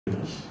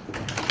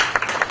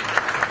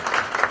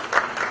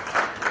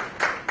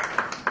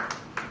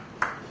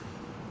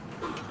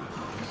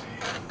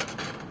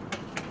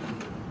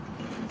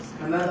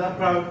Another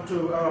proud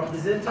to our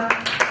presenter.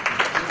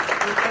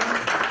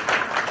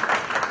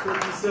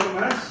 Thank you so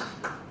much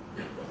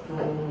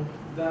for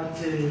that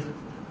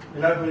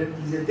elaborate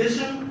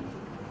presentation.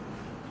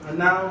 And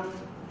now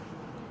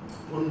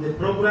on the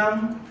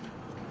program,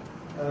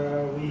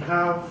 we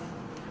have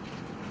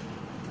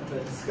the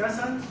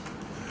discussant,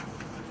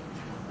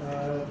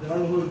 the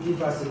one who will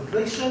give us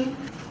reflection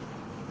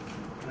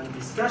and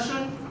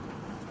discussion.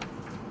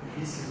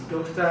 This is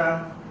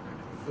Dr.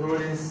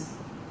 Florence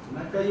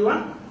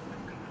Nakaiwa.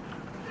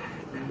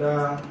 And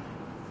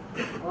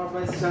our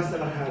Vice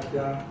Chancellor had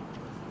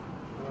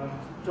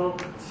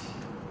talked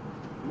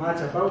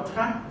much about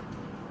her,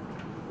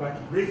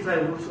 but briefly I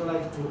would also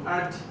like to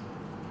add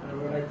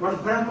like one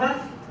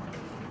paragraph.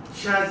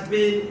 She has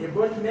been a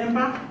board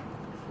member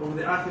of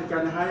the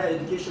African Higher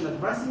Education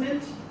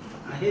Advancement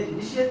Ahead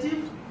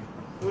Initiative,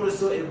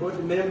 also a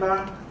board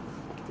member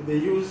to the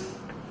Youth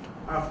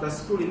After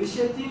School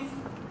Initiative,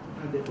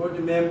 and a board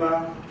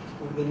member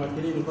of the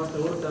Makerere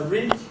University Water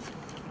Bridge.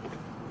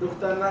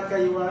 Dr.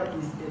 Nakaiwa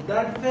is a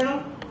DAD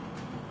Fellow,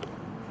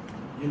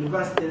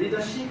 University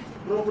Leadership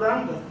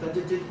Program,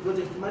 Strategic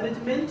Project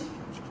Management,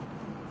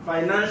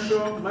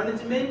 Financial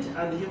Management,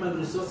 and Human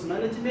Resource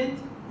Management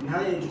in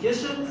Higher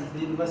Education at the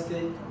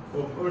University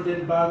of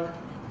Oldenburg,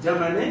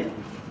 Germany.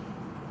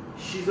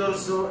 She's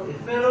also a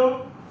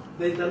fellow,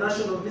 the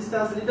International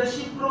Visitors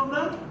Leadership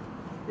Program,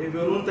 a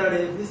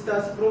voluntary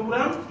visitors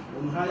program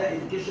on higher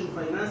education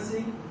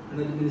financing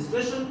and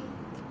administration,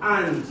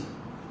 and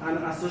an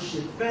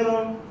associate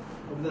fellow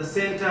of the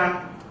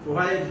Center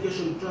for Higher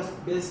Education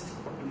Trust based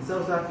in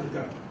South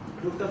Africa.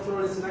 Dr.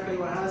 Florence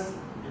Nakaiwa has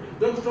a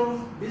Doctor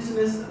of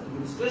Business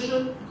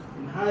Administration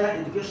in Higher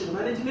Education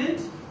Management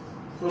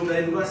from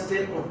the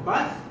University of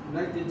Bath,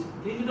 United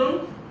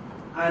Kingdom,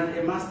 and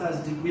a master's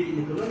degree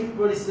in Economic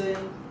Policy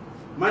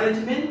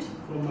Management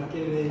from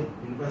Makerere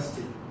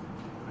University.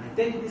 I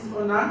take this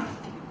honor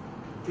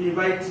to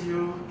invite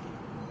you,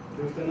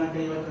 Dr.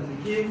 Nakaiwa,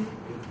 to give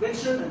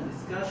reflection and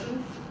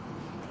discussion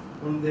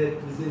on the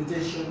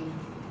presentation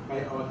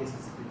by our guest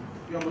speaker.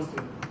 You are most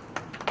welcome.